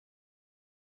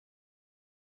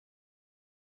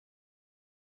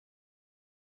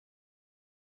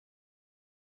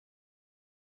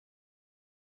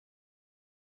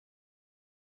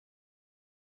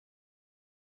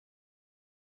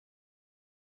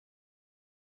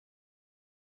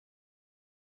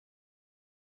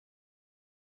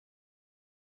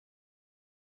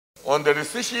on the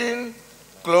rescission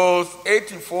clause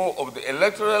 84 of the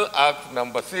Electoral Act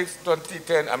number 6,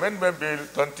 2010, Amendment Bill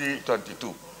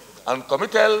 2022, and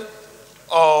committal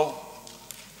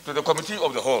to the Committee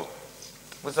of the Whole.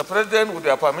 Mr. President, with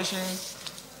your permission,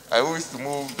 I wish to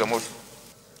move the motion.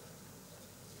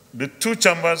 The two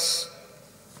chambers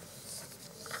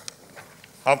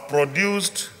have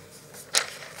produced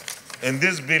in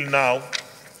this bill now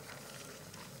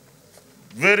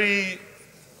very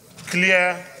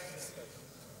clear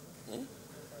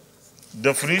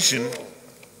definition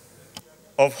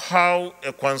of how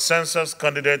a consensus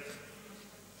candidate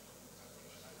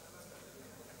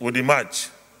would emerge.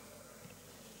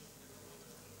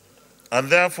 And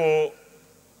therefore,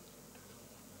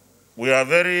 we are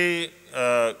very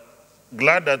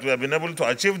glad that we have been able to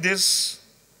achieve this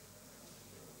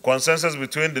consensus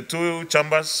between the two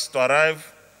chambers to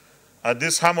arrive at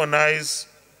this harmonized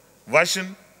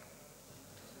version.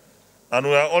 And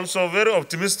we are also very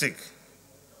optimistic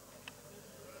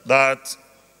that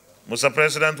Mr.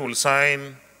 President will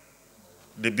sign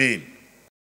the bill.